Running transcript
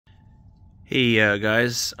Hey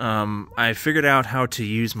guys, I figured out how to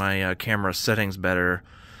use my camera settings better.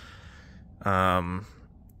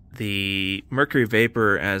 The Mercury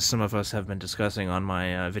Vapor, as some of us have been discussing on my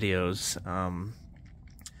videos,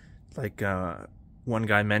 one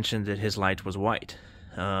guy mentioned that his light was white.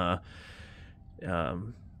 I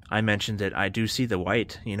mentioned that I do see the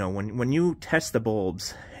white. You know, when you test the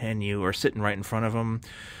bulbs and you are sitting right in front of them,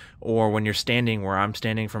 or when you're standing where I'm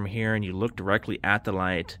standing from here and you look directly at the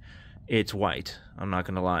light, it's white. I'm not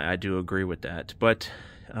going to lie, I do agree with that. But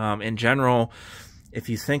in general, if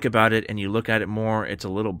you think about it and you look at it more, it's a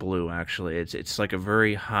little blue, actually. It's like a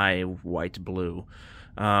very high white blue.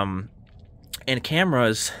 And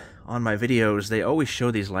cameras on my videos, they always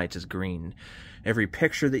show these lights as green. Every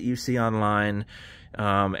picture that you see online,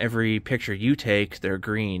 every picture you take, they're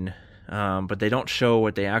green. But they don't show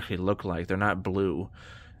what they actually look like. They're not blue.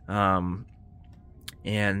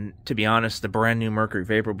 And to be honest, the brand new Mercury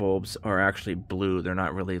Vapor bulbs are actually blue. They're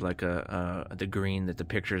not really like the green that the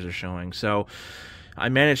pictures are showing. So I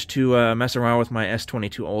managed to mess around with my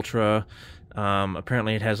S22 Ultra.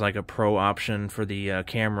 Apparently it has like a pro option for the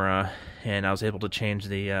camera, and I was able to change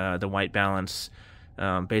the white balance,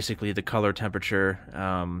 basically the color temperature,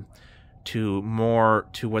 to more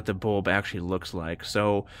to what the bulb actually looks like.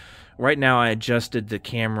 So right now I adjusted the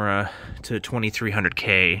camera to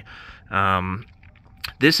 2300K.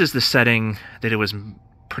 This is the setting that it was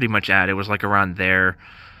pretty much at. It was like around there.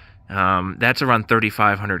 That's around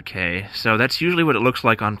 3500K. So that's usually what it looks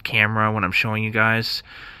like on camera when I'm showing you guys.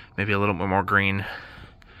 Maybe a little bit more green.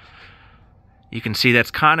 You can see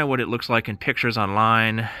that's kind of what it looks like in pictures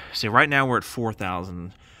online. See, right now we're at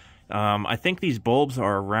 4,000. I think these bulbs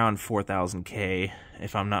are around 4,000K,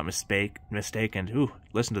 if I'm not mistaken. Ooh,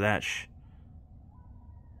 listen to that. Shh.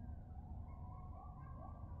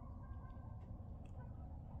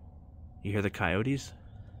 You hear the coyotes?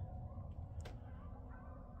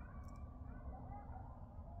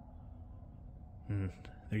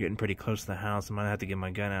 They're getting pretty close to the house. I might have to get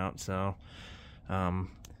my gun out. So,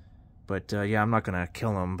 yeah, I'm not gonna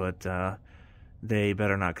kill them, but they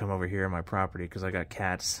better not come over here on my property because I got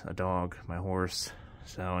cats, a dog, my horse.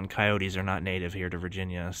 So, and coyotes are not native here to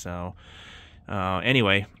Virginia. So,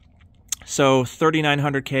 anyway, so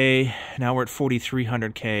 3,900K. Now we're at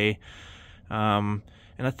 4,300K.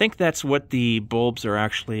 And I think that's what the bulbs are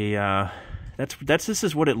actually, this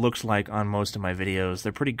is what it looks like on most of my videos.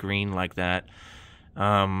 They're pretty green like that.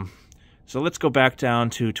 So let's go back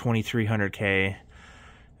down to 2,300K.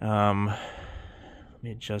 Let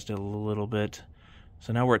me adjust it a little bit.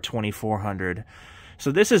 So now we're at 2,400.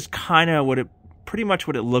 So this is kind of pretty much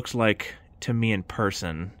what it looks like to me in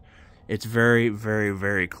person. It's very, very,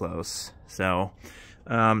 very close. So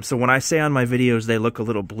when I say on my videos they look a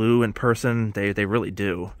little blue in person, they really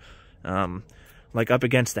do. Like up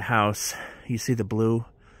against the house, you see the blue?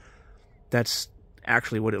 That's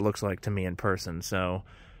actually what it looks like to me in person. So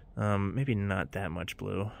maybe not that much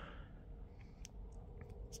blue.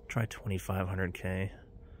 Let's try 2,500K.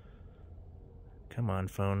 Come on,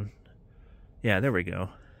 phone. Yeah, there we go.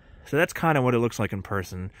 So that's kind of what it looks like in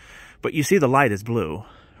person. But you see the light is blue,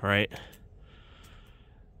 right?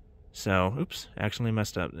 So, oops, accidentally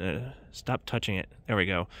messed up. Stop touching it. There we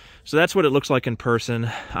go. So that's what it looks like in person.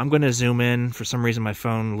 I'm going to zoom in. For some reason, my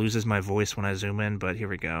phone loses my voice when I zoom in, but here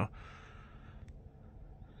we go.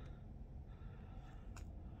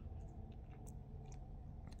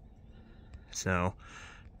 So,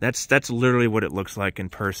 that's literally what it looks like in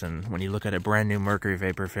person when you look at a brand new Mercury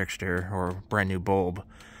Vapor fixture or brand new bulb.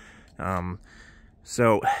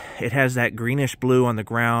 So, it has that greenish blue on the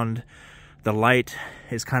ground. The light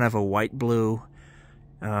is kind of a white blue,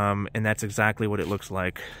 and that's exactly what it looks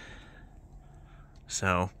like.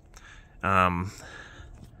 So, let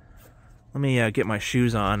me get my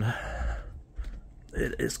shoes on.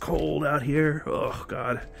 It is cold out here. Oh,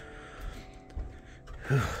 God.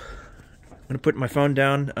 I'm going to put my phone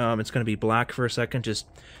down. It's going to be black for a second. Just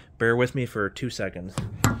bear with me for 2 seconds.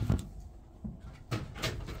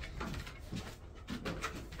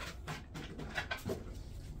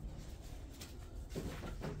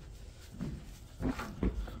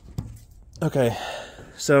 Okay,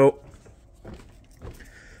 so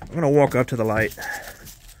I'm going to walk up to the light.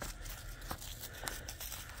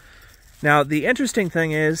 Now, the interesting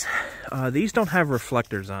thing is, these don't have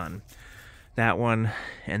reflectors on. That one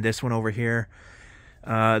and this one over here.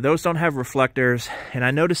 Those don't have reflectors, and I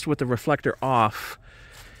noticed with the reflector off,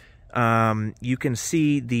 you can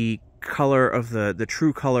see the color of the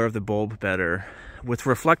true color of the bulb better. With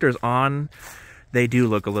reflectors on, they do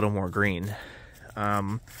look a little more green.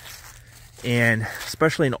 And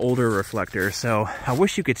especially an older reflector. So I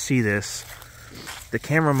wish you could see this. the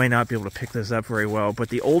camera may not be able to pick this up very well, but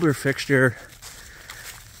the older fixture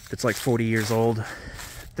that's like 40 years old,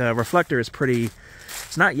 the reflector is pretty,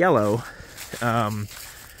 it's not yellow,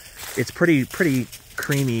 it's pretty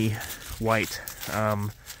creamy white.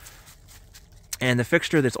 And the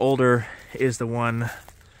fixture that's older is the one,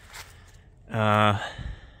 the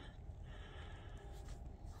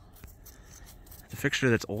fixture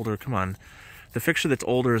that's older, come on. The fixture that's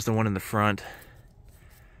older is the one in the front.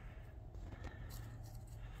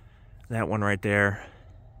 That one right there.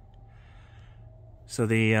 So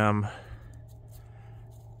the,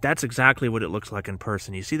 that's exactly what it looks like in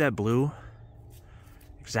person. You see that blue?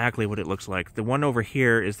 Exactly what it looks like. The one over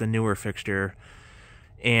here is the newer fixture.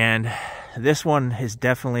 And this one is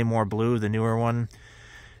definitely more blue, the newer one,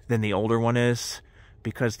 than the older one is,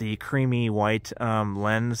 because the creamy white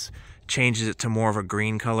lens changes it to more of a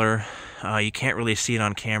green color. You can't really see it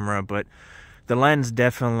on camera, but the lens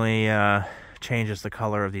definitely changes the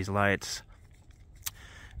color of these lights.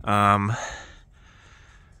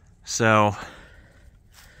 So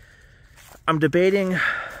I'm debating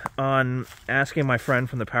on asking my friend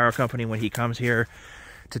from the power company when he comes here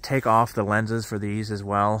to take off the lenses for these as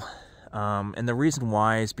well. And the reason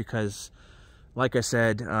why is because, like I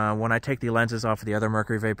said, when I take the lenses off of the other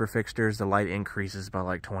Mercury Vapor fixtures, the light increases by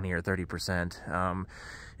like 20 or 30%.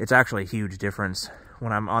 It's actually a huge difference.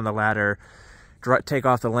 When I'm on the ladder, take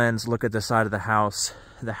off the lens, look at the side of the house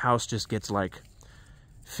just gets like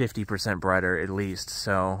 50% brighter at least.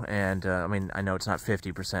 So, and I mean, I know it's not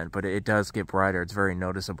 50%, but it does get brighter. It's very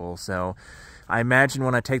noticeable. So I imagine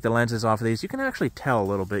when I take the lenses off of these, you can actually tell a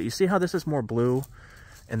little bit. You see how this is more blue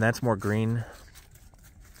and that's more green?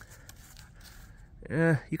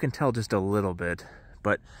 You can tell just a little bit.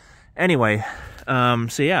 But anyway,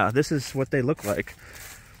 so yeah, this is what they look like.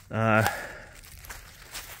 So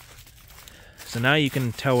now you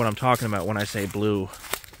can tell what I'm talking about when I say blue.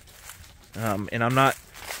 And I'm not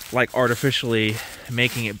like artificially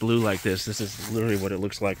making it blue like this. This is literally what it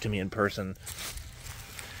looks like to me in person.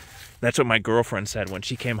 That's what my girlfriend said when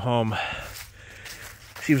she came home.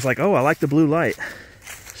 She was like, oh, I like the blue light.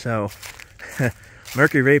 So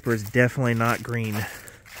Mercury Vapor is definitely not green.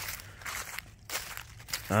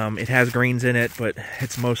 It has greens in it, but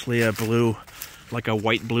it's mostly a blue, like a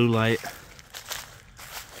white blue light.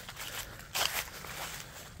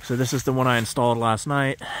 So this is the one I installed last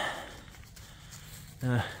night.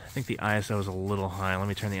 I think the ISO is a little high. Let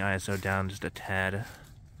me turn the ISO down just a tad.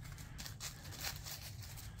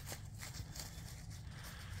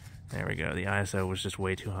 There we go. The ISO was just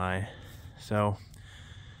way too high. So,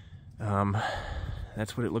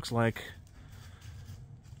 that's what it looks like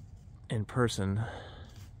in person.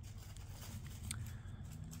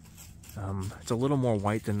 It's a little more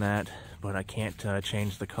white than that, but I can't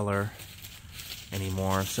change the color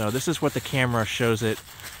anymore. So this is what the camera shows it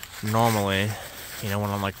normally. You know,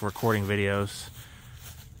 when I'm like recording videos,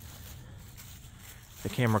 the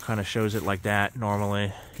camera kind of shows it like that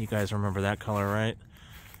normally. You guys remember that color, right?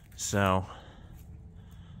 So,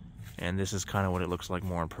 and this is kind of what it looks like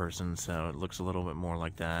more in person. So it looks a little bit more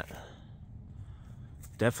like that.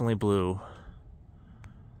 Definitely blue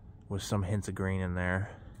with some hints of green in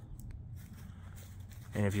there.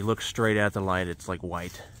 And if you look straight at the light, it's like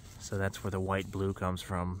white. So that's where the white blue comes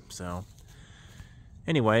from. So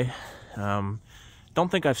anyway, don't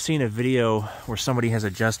think I've seen a video where somebody has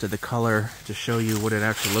adjusted the color to show you what it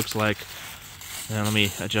actually looks like. Now let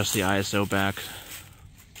me adjust the ISO back.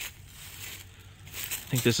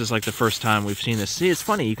 I think this is like the first time we've seen this. See, it's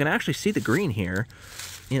funny, you can actually see the green here.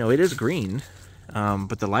 You know, it is green,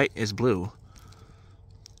 but the light is blue.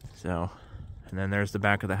 So, and then there's the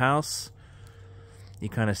back of the house. You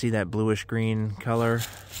kind of see that bluish green color.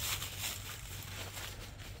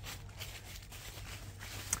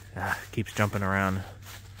 Keeps jumping around.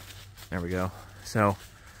 There we go. So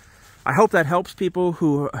I hope that helps people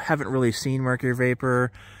who haven't really seen Mercury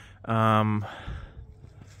Vapor.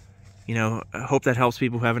 You know, I hope that helps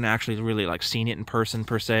people who haven't actually really like seen it in person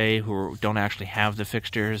per se, who don't actually have the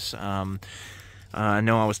fixtures. I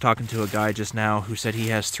know I was talking to a guy just now who said he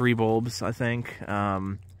has 3 bulbs, I think.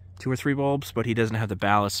 2 or 3 bulbs, but he doesn't have the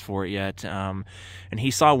ballast for it yet. And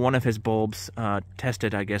he saw one of his bulbs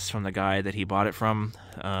tested, I guess, from the guy that he bought it from.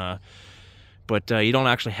 But you don't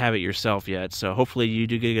actually have it yourself yet, so hopefully you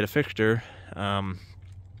do get a fixture and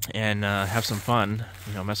have some fun,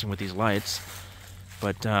 you know, messing with these lights.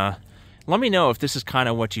 But let me know if this is kind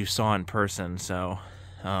of what you saw in person. So,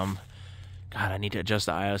 God, I need to adjust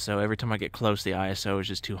the ISO. Every time I get close, the ISO is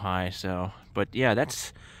just too high. So, but yeah,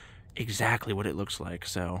 that's exactly what it looks like.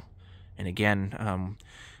 So, and again,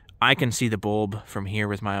 I can see the bulb from here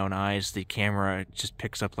with my own eyes. The camera just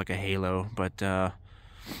picks up like a halo. But let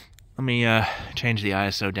me change the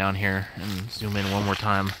ISO down here and zoom in one more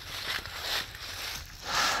time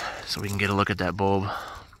so we can get a look at that bulb.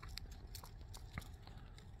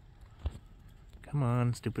 Come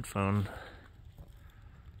on, stupid phone.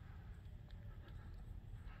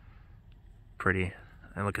 Pretty.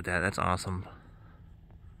 And look at that, that's awesome.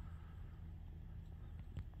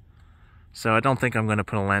 So I don't think I'm going to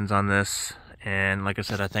put a lens on this, and like I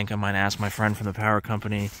said, I think I might ask my friend from the power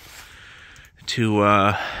company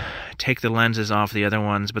to take the lenses off the other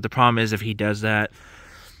ones. But the problem is, if he does that,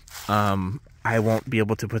 I won't be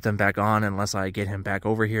able to put them back on unless I get him back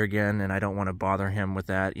over here again, and I don't want to bother him with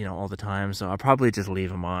that, you know, all the time. So I'll probably just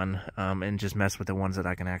leave them on and just mess with the ones that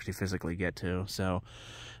I can actually physically get to. So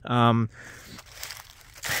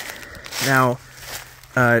now,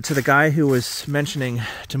 to the guy who was mentioning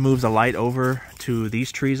to move the light over to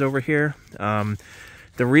these trees over here,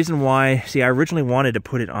 the reason why, see, I originally wanted to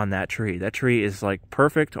put it on that tree. That tree is like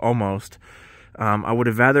perfect, almost. I would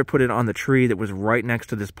have rather put it on the tree that was right next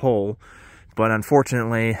to this pole, but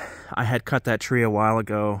unfortunately, I had cut that tree a while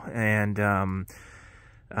ago, and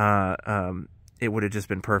it would have just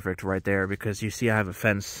been perfect right there, because you see I have a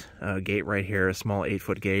fence gate right here, a small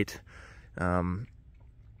 8-foot gate, and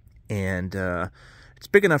it's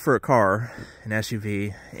big enough for a car, an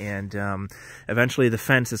SUV, and eventually the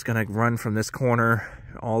fence is going to run from this corner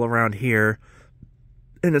all around here,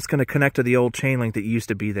 and it's going to connect to the old chain link that used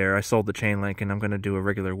to be there. I sold the chain link, and I'm going to do a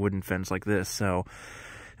regular wooden fence like this. So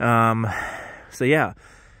yeah,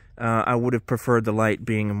 I would have preferred the light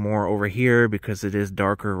being more over here because it is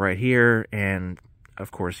darker right here, and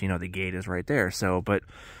of course, you know, the gate is right there. So, but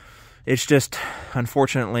it's just,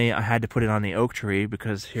 unfortunately, I had to put it on the oak tree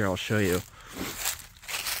because, here, I'll show you.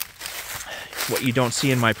 What you don't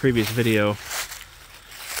see in my previous video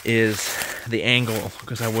is the angle,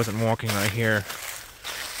 because I wasn't walking right here.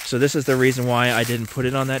 So this is the reason why I didn't put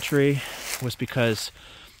it on that tree, was because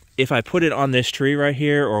if I put it on this tree right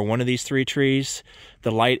here, or one of these 3 trees,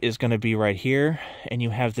 the light is going to be right here, and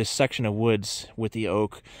you have this section of woods with the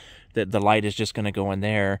oak that the light is just going to go in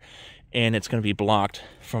there, and it's going to be blocked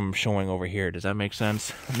from showing over here. Does that make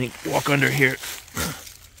sense? Let me walk under here.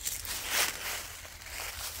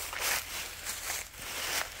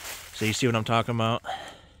 So you see what I'm talking about?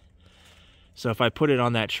 So if I put it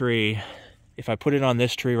on that tree, if I put it on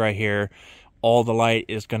this tree right here, all the light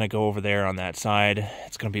is going to go over there on that side.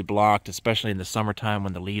 It's going to be blocked, especially in the summertime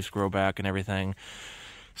when the leaves grow back and everything.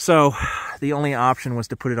 So the only option was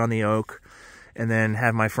to put it on the oak, and then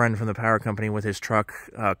have my friend from the power company with his truck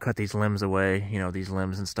cut these limbs away, you know, these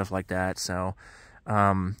limbs and stuff like that. So,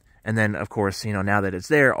 and then, of course, you know, now that it's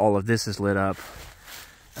there, all of this is lit up.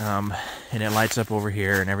 And it lights up over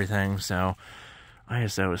here and everything. So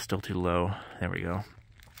ISO is still too low. There we go.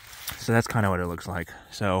 So that's kind of what it looks like.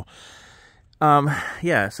 So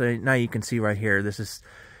yeah, so now you can see right here, this is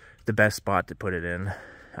the best spot to put it in.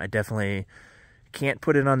 I definitely can't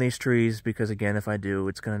put it on these trees because, again, if I do,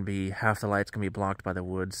 it's going to be, half the light's going to be blocked by the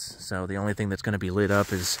woods. So the only thing that's going to be lit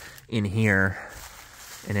up is in here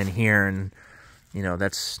and in here, and, you know,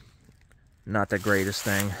 that's not the greatest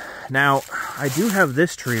thing. Now, I do have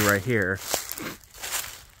this tree right here.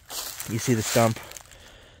 You see the stump?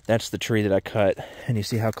 That's the tree that I cut, and you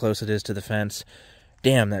see how close it is to the fence.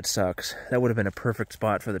 Damn, that sucks. That would have been a perfect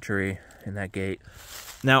spot for the tree in that gate.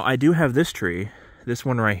 Now, I do have this tree, this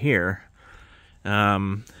one right here.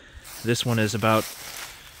 This one is about,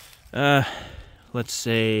 let's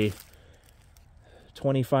say,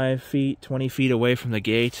 25 feet, 20 feet away from the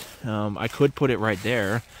gate. I could put it right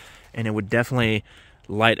there, and it would definitely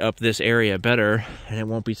light up this area better, and it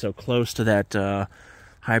won't be so close to that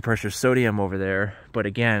high-pressure sodium over there. But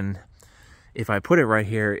again, if I put it right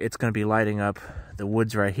here, it's going to be lighting up the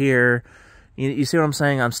woods right here. You see what I'm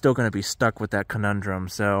saying? I'm still going to be stuck with that conundrum.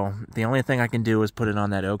 So the only thing I can do is put it on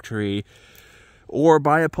that oak tree, or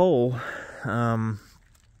buy a pole, and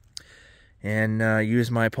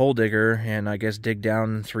use my pole digger, and I guess dig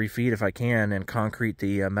down 3 feet if I can, and concrete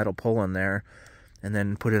the metal pole in there, and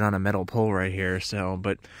then put it on a metal pole right here. So,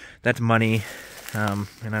 but that's money, and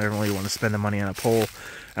I don't really want to spend the money on a pole.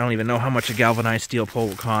 I don't even know how much a galvanized steel pole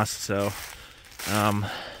will cost. So,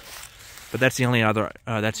 but that's the only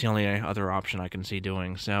other option I can see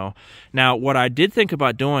doing. So now, what I did think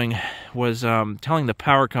about doing was telling the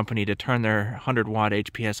power company to turn their 100-watt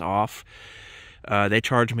HPS off. They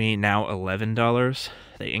charge me now $11.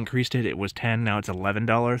 They increased it. It was $10. Now it's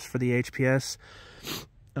 $11 for the HPS,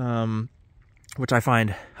 which I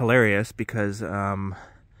find hilarious because 100-watt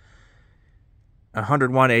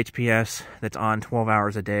HPS that's on 12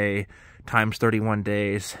 hours a day times 31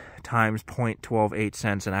 days times 0.128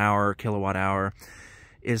 cents an hour, kilowatt hour,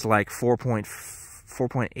 is like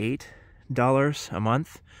 $4.8 a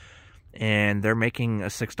month. And they're making a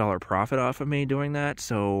 $6 profit off of me doing that.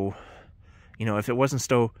 So, you know, if it wasn't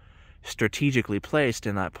so strategically placed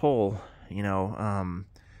in that pole, you know,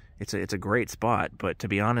 it's a great spot. But to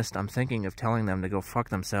be honest, I'm thinking of telling them to go fuck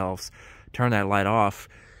themselves, turn that light off,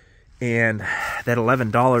 and that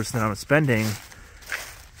 $11 that I'm spending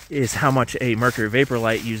is how much a Mercury Vapor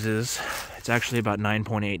light uses. It's actually about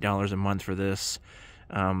 $9.8 a month for this.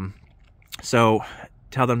 So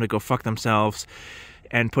tell them to go fuck themselves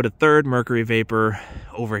and put a third Mercury Vapor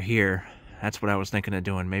over here. That's what I was thinking of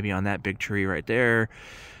doing, maybe on that big tree right there,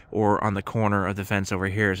 or on the corner of the fence over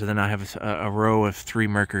here. So then I have a row of 3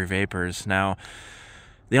 Mercury Vapors. Now,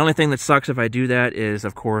 the only thing that sucks if I do that is,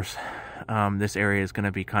 of course, this area is going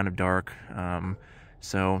to be kind of dark.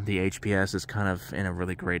 So the HPS is kind of in a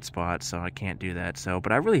really great spot, so I can't do that. So,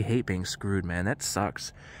 but I really hate being screwed, man. That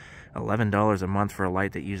sucks. $11 a month for a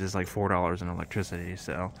light that uses like $4 in electricity.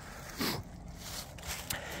 So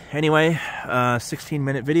anyway,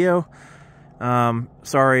 16-minute video.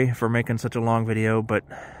 Sorry for making such a long video, but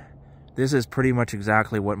this is pretty much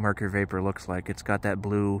exactly what Mercury Vapor looks like. It's got that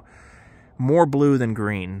blue, more blue than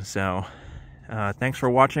green. So thanks for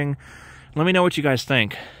watching. Let me know what you guys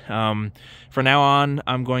think. For now on,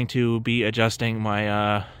 I'm going to be adjusting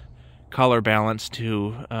my color balance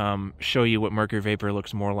to show you what Mercury Vapor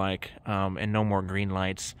looks more like, and no more green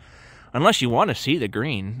lights. Unless you want to see the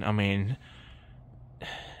green, I mean,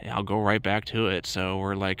 I'll go right back to it. So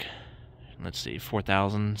we're like, let's see,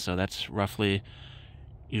 4,000. So that's roughly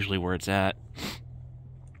usually where it's at.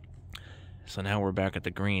 So now we're back at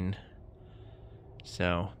the green.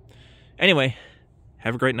 So anyway,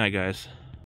 have a great night, guys.